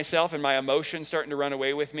catch myself and my emotions starting to run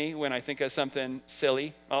away with me when I think of something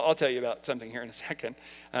silly. I'll tell you about something here in a second,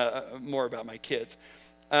 more about my kids.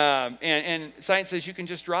 And science says you can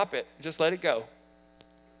just drop it, just let it go.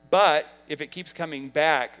 But if it keeps coming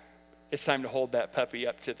back, it's time to hold that puppy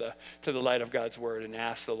up to the light of God's word and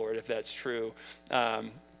ask the Lord if that's true.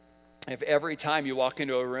 If every time you walk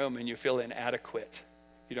into a room and you feel inadequate,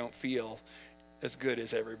 you don't feel as good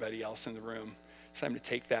as everybody else in the room, it's time to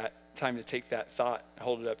take that thought,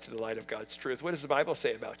 hold it up to the light of God's truth. What does the Bible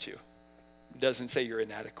say about you? doesn't say you're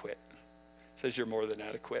inadequate. It says you're more than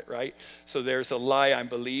adequate, right? So there's a lie I'm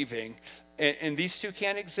believing. And these two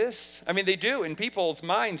can't exist. I mean, they do in people's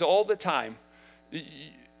minds all the time.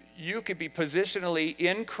 You could be positionally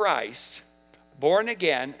in Christ, born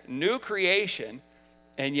again, new creation,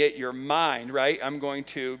 and yet your mind, right? I'm going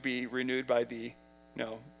to be renewed by somebody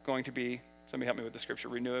help me with the scripture,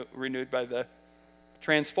 renewed by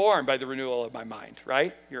transformed by the renewal of my mind,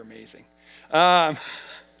 right? You're amazing. And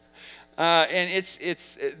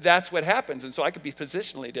that's what happens. And so I could be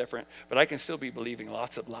positionally different, but I can still be believing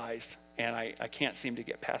lots of lies, and I can't seem to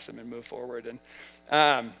get past them and move forward. And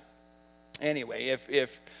anyway,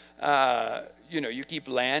 if you keep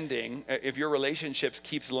landing, if your relationships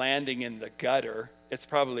keeps landing in the gutter, it's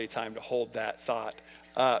probably time to hold that thought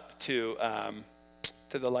up to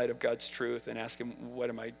the light of God's truth and ask him, what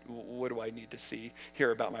do I need to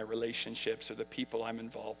hear about my relationships or the people I'm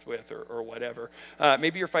involved with or whatever.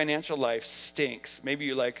 Maybe your financial life stinks. Maybe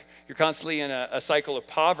you're constantly in a cycle of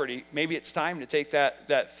poverty. Maybe it's time to take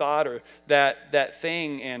that thought or that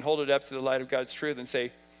thing and hold it up to the light of God's truth and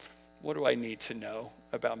say, what do I need to know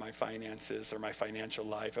about my finances or my financial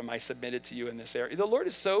life? Am I submitted to you in this area? The Lord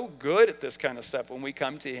is so good at this kind of stuff when we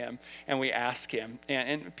come to him and we ask him.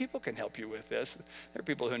 And people can help you with this. There are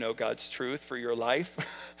people who know God's truth for your life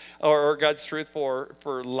or God's truth for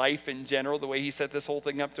life in general, the way he set this whole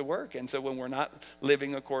thing up to work. And so when we're not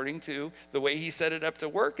living according to the way he set it up to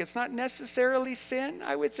work, it's not necessarily sin,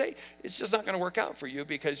 I would say. It's just not going to work out for you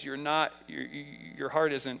because your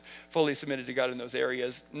heart isn't fully submitted to God in those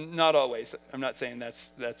areas. Not always. I'm not saying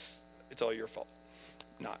it's all your fault.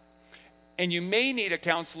 Not. And you may need a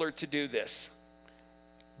counselor to do this,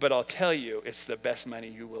 but I'll tell you, it's the best money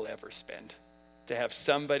you will ever spend. To have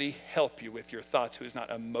somebody help you with your thoughts who is not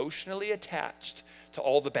emotionally attached to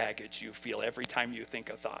all the baggage you feel every time you think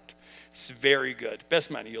a thought. It's very good. Best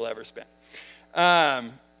money you'll ever spend.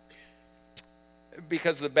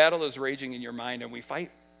 Because the battle is raging in your mind, and we fight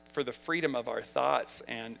for the freedom of our thoughts.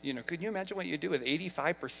 And, could you imagine what you do with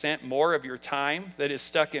 85% more of your time that is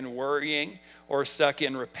stuck in worrying or stuck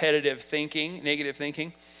in repetitive thinking, negative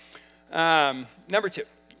thinking? Number 2,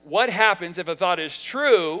 what happens if a thought is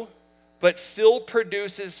true but still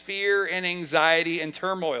produces fear and anxiety and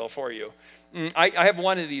turmoil for you? I have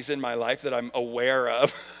one of these in my life that I'm aware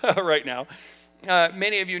of right now.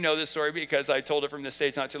 Many of you know this story because I told it from the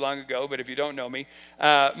stage not too long ago, but if you don't know me,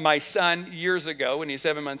 my son years ago when he's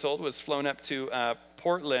 7 months old was flown up to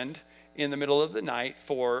Portland in the middle of the night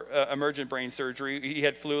for emergent brain surgery. He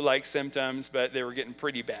had flu-like symptoms, but they were getting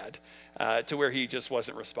pretty bad to where he just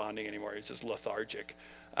wasn't responding anymore. He was just lethargic.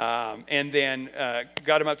 And then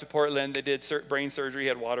got him up to Portland. They did brain surgery. He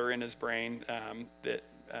had water in his brain that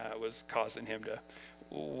was causing him to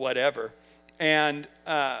whatever. And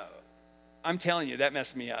I'm telling you, that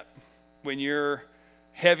messed me up. When you're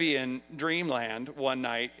heavy in dreamland one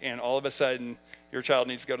night and all of a sudden your child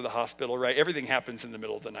needs to go to the hospital, right? Everything happens in the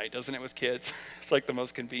middle of the night, doesn't it, with kids? It's like the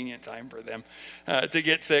most convenient time for them to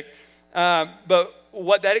get sick. But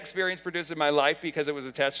what that experience produced in my life, because it was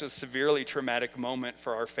attached to a severely traumatic moment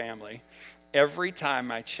for our family, every time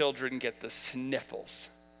my children get the sniffles,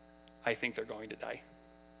 I think they're going to die.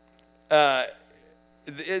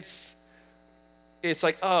 It's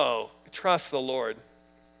like, oh, trust the Lord.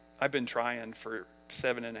 I've been trying for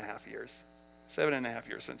 7.5 years. 7.5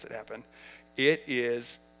 years since it happened. It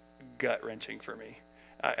is gut-wrenching for me.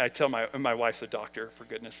 I tell my wife's a doctor, for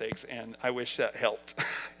goodness sakes, and I wish that helped. It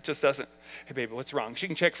just doesn't. Hey, baby, what's wrong? She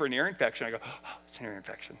can check for an ear infection. I go, oh, it's an ear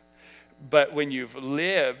infection. But when you've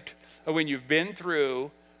been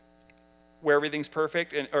through where everything's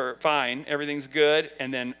perfect or fine, everything's good,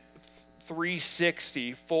 and then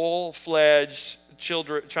 360, full-fledged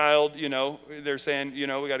child, they're saying, we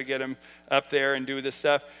got to get him up there and do this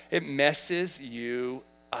stuff. It messes you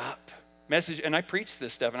up. And I preach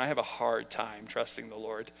this stuff, and I have a hard time trusting the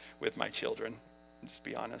Lord with my children. Just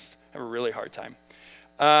be honest. I have a really hard time.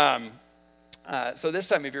 So this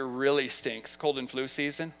time of year really stinks. Cold and flu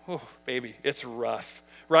season. Oh, baby, it's rough,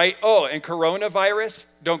 right? Oh, and coronavirus,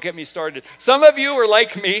 don't get me started. Some of you are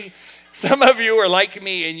like me.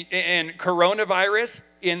 And coronavirus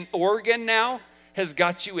in Oregon now has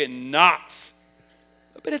got you in knots.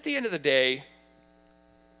 But at the end of the day,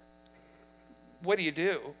 what do you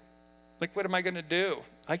do? Like, what am I going to do?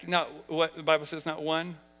 What the Bible says, not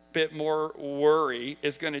one bit more worry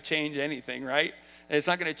is going to change anything, right? And it's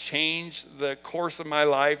not going to change the course of my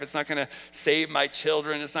life. It's not going to save my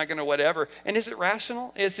children. It's not going to whatever. And is it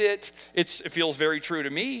rational? It feels very true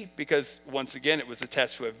to me because, once again, it was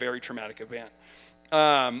attached to a very traumatic event.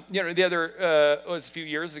 It was a few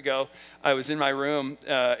years ago, I was in my room,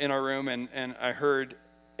 and I heard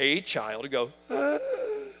a child go,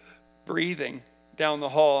 breathing down the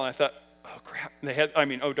hall. And I thought, oh, crap.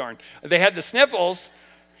 Oh, darn. They had the sniffles,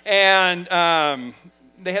 and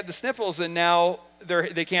now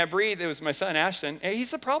they can't breathe. It was my son, Ashton. And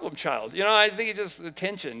he's a problem child. I think just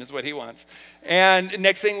attention is what he wants. And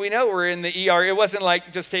next thing we know, we're in the ER. It wasn't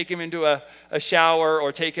like just take him into a shower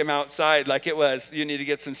or take him outside like it was. You need to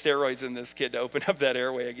get some steroids in this kid to open up that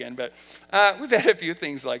airway again. But we've had a few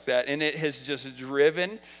things like that. And it has just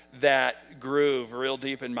driven that groove real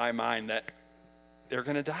deep in my mind that they're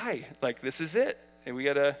going to die. Like, this is it. And we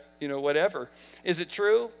got to, whatever. Is it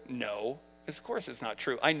true? No. Of course it's not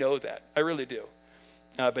true. I know that. I really do.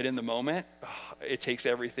 But in the moment, it takes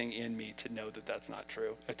everything in me to know that that's not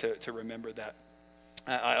true, to remember that.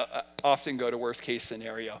 I often go to worst case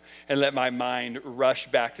scenario and let my mind rush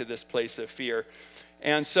back to this place of fear.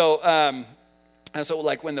 And so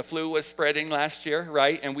like when the flu was spreading last year,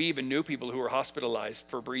 right? And we even knew people who were hospitalized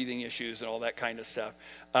for breathing issues and all that kind of stuff.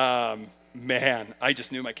 Man, I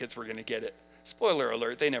just knew my kids were going to get it. Spoiler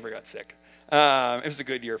alert, they never got sick. It was a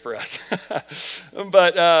good year for us.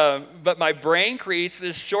 But my brain creates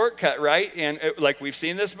this shortcut, right? And like we've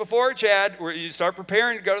seen this before, Chad, where you start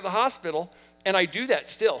preparing to go to the hospital. And I do that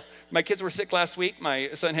still. My kids were sick last week. My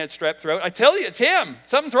son had strep throat. I tell you, it's him.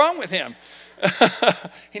 Something's wrong with him.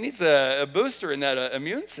 He needs a booster in that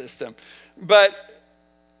immune system. But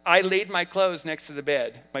I laid my clothes next to the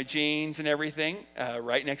bed, my jeans and everything,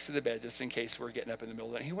 right next to the bed, just in case we're getting up in the middle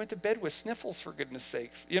of the night. He went to bed with sniffles, for goodness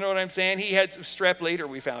sakes. You know what I'm saying? He had strep later,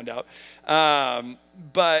 we found out.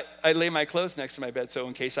 But I lay my clothes next to my bed, so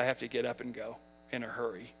in case I have to get up and go in a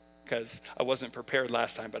hurry, because I wasn't prepared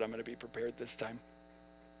last time, but I'm going to be prepared this time.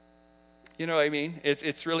 You know what I mean?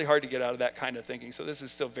 It's really hard to get out of that kind of thinking. So this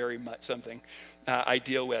is still very much something I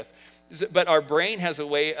deal with. But our brain has a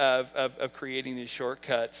way of creating these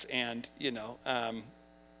shortcuts, and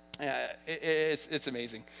it's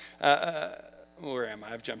amazing. Where am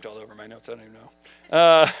I? I've jumped all over my notes. I don't even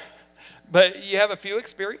know. But you have a few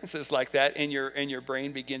experiences like that, and your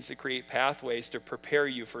brain begins to create pathways to prepare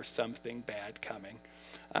you for something bad coming.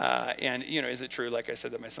 And is it true, like I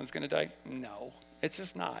said, that my son's going to die? No, it's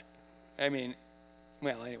just not. I mean,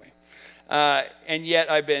 well, anyway. And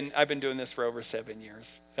yet I've been doing this for over 7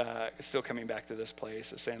 years, still coming back to this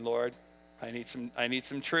place of saying, Lord, I need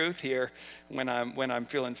some truth here when I'm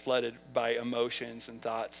feeling flooded by emotions and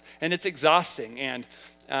thoughts, and it's exhausting. And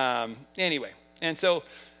anyway, and so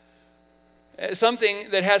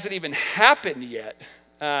something that hasn't even happened yet,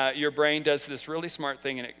 your brain does this really smart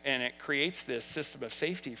thing, and it creates this system of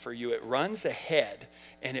safety for you. It runs ahead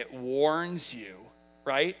and it warns you,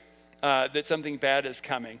 right? That something bad is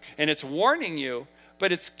coming, and it's warning you,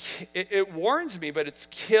 but it warns me, but it's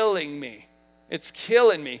killing me. It's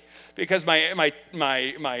killing me because my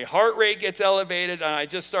heart rate gets elevated, and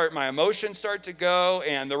my emotions start to go,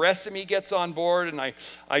 and the rest of me gets on board, and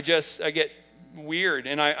I get weird,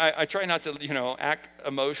 and I try not to act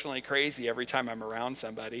emotionally crazy every time I'm around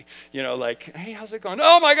somebody. Like, hey, how's it going?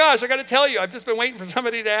 Oh my gosh, I got to tell you, I've just been waiting for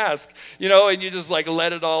somebody to ask. And you just like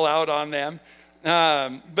let it all out on them.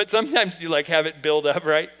 But sometimes you have it build up,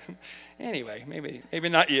 right? Anyway, maybe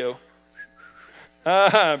not you.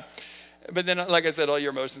 But then, like I said, all your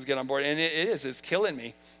emotions get on board, and it's killing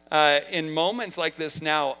me. In moments like this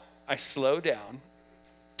now, I slow down,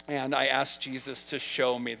 and I ask Jesus to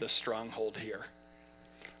show me the stronghold here,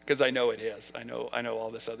 because I know it is. I know all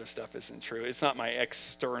this other stuff isn't true. It's not my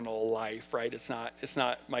external life, right? It's not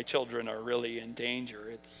my children are really in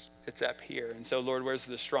danger. It's up here. And so, Lord, where's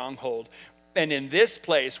the stronghold? And in this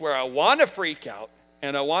place where I want to freak out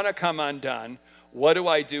and I want to come undone, what do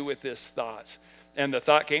I do with this thought? And the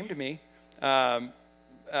thought came to me. When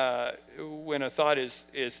a thought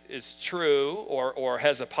is true or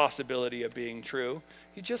has a possibility of being true,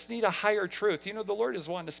 you just need a higher truth. The Lord is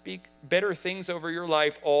wanting to speak better things over your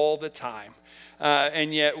life all the time.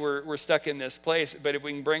 And yet we're stuck in this place. But if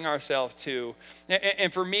we can bring ourselves to,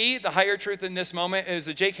 and for me, the higher truth in this moment is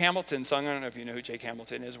the Jake Hamilton song. I don't know if you know who Jake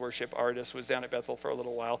Hamilton is, worship artist, was down at Bethel for a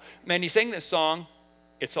little while. Man, he sang this song,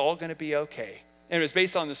 It's All Gonna Be Okay. And it was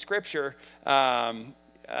based on the scripture.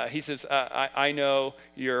 He says, I know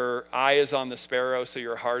your eye is on the sparrow, so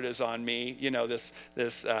your heart is on me.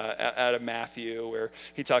 This out of Matthew, where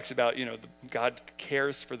he talks about, God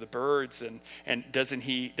cares for the birds, and doesn't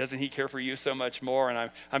he care for you so much more?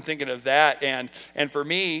 And I'm thinking of that, and for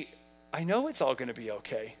me, I know it's all going to be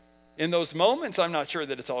okay. In those moments, I'm not sure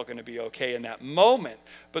that it's all going to be okay in that moment.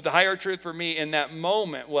 But the higher truth for me in that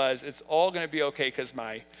moment was it's all going to be okay because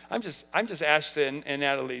I'm just Ashton and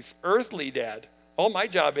Natalie's earthly dad. All my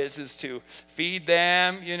job is to feed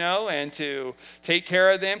them, and to take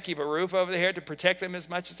care of them, keep a roof over their head, to protect them as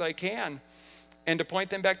much as I can, and to point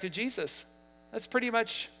them back to Jesus. That's pretty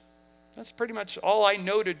much all I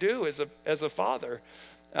know to do as a father.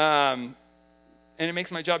 And it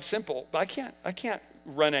makes my job simple. But I can't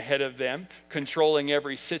run ahead of them, controlling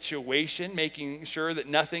every situation, making sure that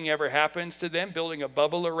nothing ever happens to them, building a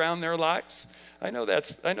bubble around their lives. I know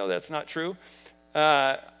that's not true.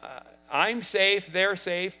 I'm safe, they're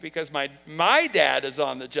safe because my dad is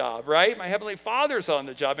on the job, right? My Heavenly Father's on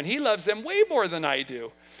the job, and He loves them way more than I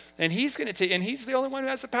do. And He's the only one who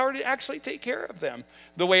has the power to actually take care of them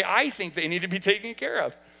the way I think they need to be taken care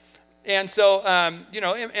of. And so, and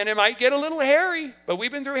it might get a little hairy, but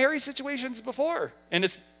we've been through hairy situations before, and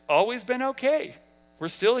it's always been okay. We're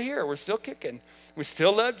still here. We're still kicking. We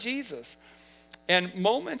still love Jesus. And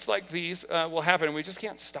moments like these will happen, and we just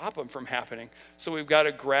can't stop them from happening. So we've got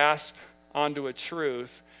to grasp onto a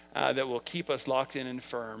truth that will keep us locked in and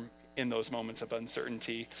firm in those moments of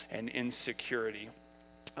uncertainty and insecurity.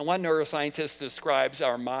 And one neuroscientist describes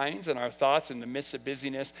our minds and our thoughts in the midst of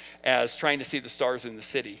busyness as trying to see the stars in the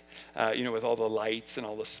city, with all the lights and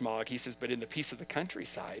all the smog. He says, but in the peace of the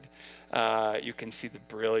countryside, you can see the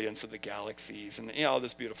brilliance of the galaxies and all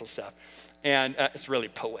this beautiful stuff. And it's really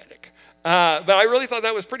poetic. But I really thought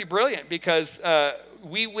that was pretty brilliant because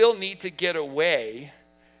we will need to get away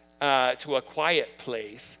to a quiet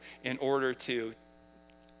place in order to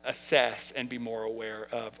assess and be more aware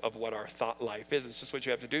of what our thought life is. It's just what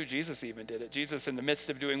you have to do. Jesus even did it. Jesus, in the midst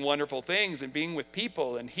of doing wonderful things and being with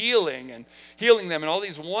people and healing them and all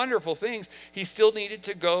these wonderful things, He still needed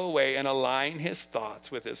to go away and align His thoughts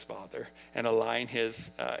with His Father and align His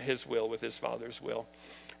will with His Father's will.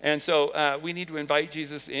 And so we need to invite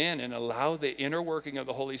Jesus in and allow the inner working of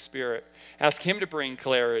the Holy Spirit. Ask Him to bring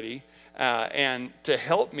clarity and to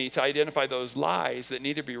help me to identify those lies that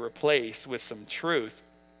need to be replaced with some truth.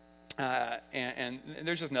 And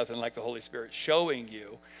there's just nothing like the Holy Spirit showing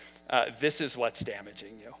you this is what's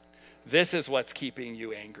damaging you. This is what's keeping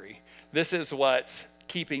you angry. This is what's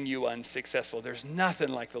keeping you unsuccessful. There's nothing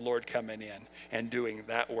like the Lord coming in and doing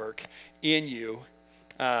that work in you.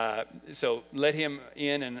 So let Him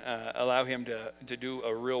in and allow Him to do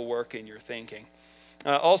a real work in your thinking.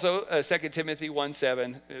 Also, 2 Timothy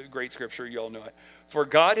 1:7, great scripture, you all know it. For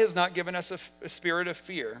God has not given us a spirit of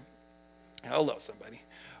fear. Hello, somebody.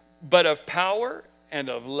 But of power and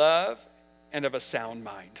of love and of a sound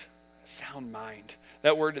mind. Sound mind.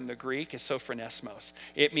 That word in the Greek is sophronismos.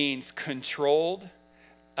 It means controlled,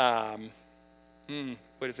 what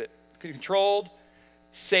is it? Controlled,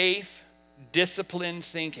 safe, disciplined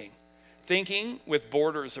thinking. Thinking with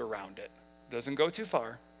borders around it. Doesn't go too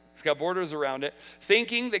far. It's got borders around it.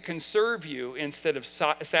 Thinking that can serve you instead of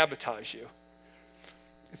sabotage you.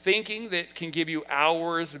 Thinking that can give you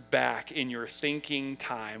hours back in your thinking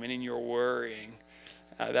time and in your worrying.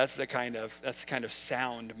 That's the kind of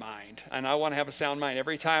sound mind. And I want to have a sound mind.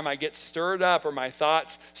 Every time I get stirred up or my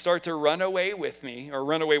thoughts start to run away with me or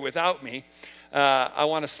run away without me, I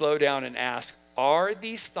want to slow down and ask, are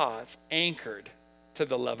these thoughts anchored to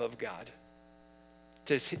the love of God?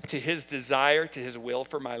 To His desire, to His will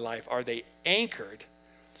for my life? Are they anchored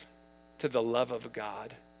to the love of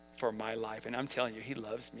God for my life? And I'm telling you, He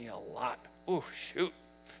loves me a lot. Oh, shoot.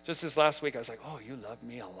 Just this last week, I was like, oh, you love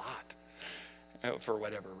me a lot. For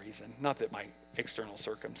whatever reason. Not that my external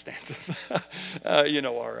circumstances, are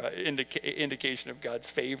indication of God's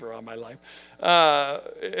favor on my life,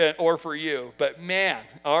 or for you. But man,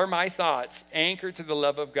 are my thoughts anchored to the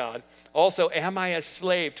love of God? Also, am I a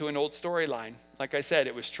slave to an old storyline? Like I said,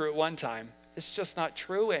 it was true at one time. It's just not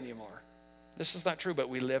true anymore. This is not true, but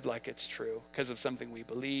we live like it's true because of something we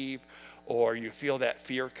believe, or you feel that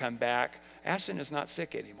fear come back. Ashton is not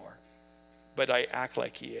sick anymore, but I act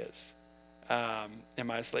like he is.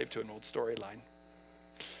 Am I a slave to an old storyline?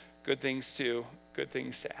 Good things to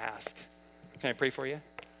ask. Can I pray for you?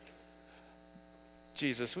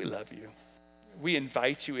 Jesus, we love you. We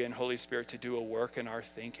invite you in, Holy Spirit, to do a work in our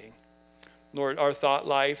thinking. Lord, our thought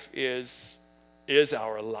life is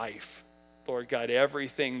our life. Lord God,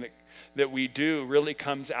 everything that we do really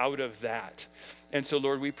comes out of that. And so,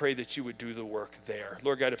 Lord, we pray that you would do the work there.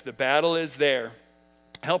 Lord God, if the battle is there,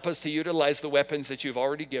 help us to utilize the weapons that you've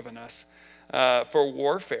already given us for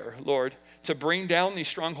warfare, Lord, to bring down these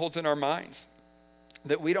strongholds in our minds.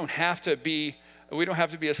 That we don't have to be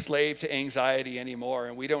a slave to anxiety anymore,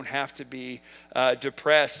 and we don't have to be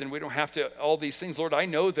depressed, and we don't have to, all these things. Lord, I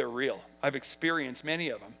know they're real. I've experienced many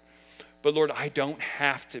of them. But Lord, I don't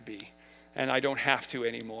have to be. and I don't have to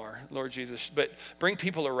anymore, Lord Jesus. But bring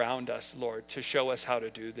people around us, Lord, to show us how to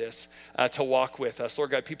do this, to walk with us.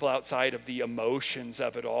 Lord God, people outside of the emotions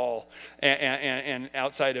of it all and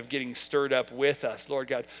outside of getting stirred up with us. Lord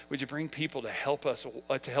God, would you bring people to help us,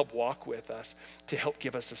 to help walk with us, to help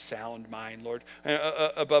give us a sound mind, Lord.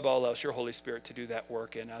 Above all else, your Holy Spirit to do that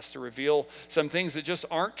work in us, to reveal some things that just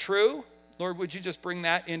aren't true. Lord, would you just bring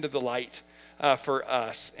that into the light for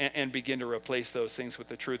us and begin to replace those things with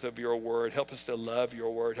the truth of your word. Help us to love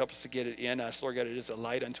your word. Help us to get it in us. Lord God, it is a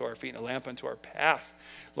light unto our feet and a lamp unto our path.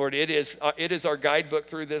 Lord, it is our guidebook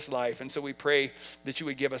through this life. And so we pray that you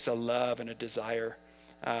would give us a love and a desire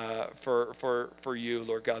for you,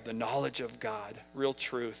 Lord God, the knowledge of God, real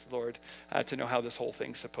truth, Lord, to know how this whole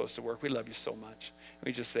thing's supposed to work. We love you so much.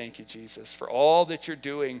 We just thank you, Jesus, for all that you're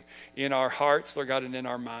doing in our hearts, Lord God, and in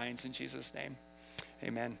our minds. In Jesus' name,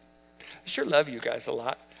 amen. I sure love you guys a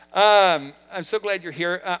lot. I'm so glad you're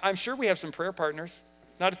here. I'm sure we have some prayer partners.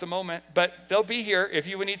 Not at the moment, but they'll be here if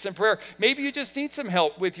you would need some prayer. Maybe you just need some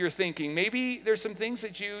help with your thinking. Maybe there's some things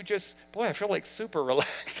that you just, boy, I feel like super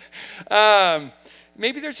relaxed.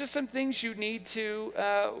 Maybe there's just some things you need to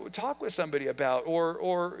talk with somebody about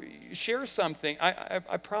or share something.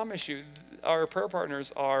 I promise you, our prayer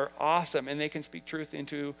partners are awesome, and they can speak truth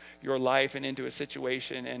into your life and into a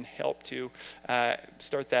situation and help to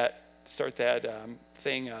start that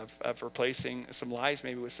thing of replacing some lies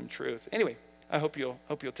maybe with some truth. Anyway, I hope you'll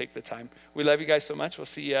take the time. We love you guys so much. We'll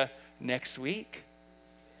see you next week.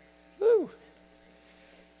 Woo.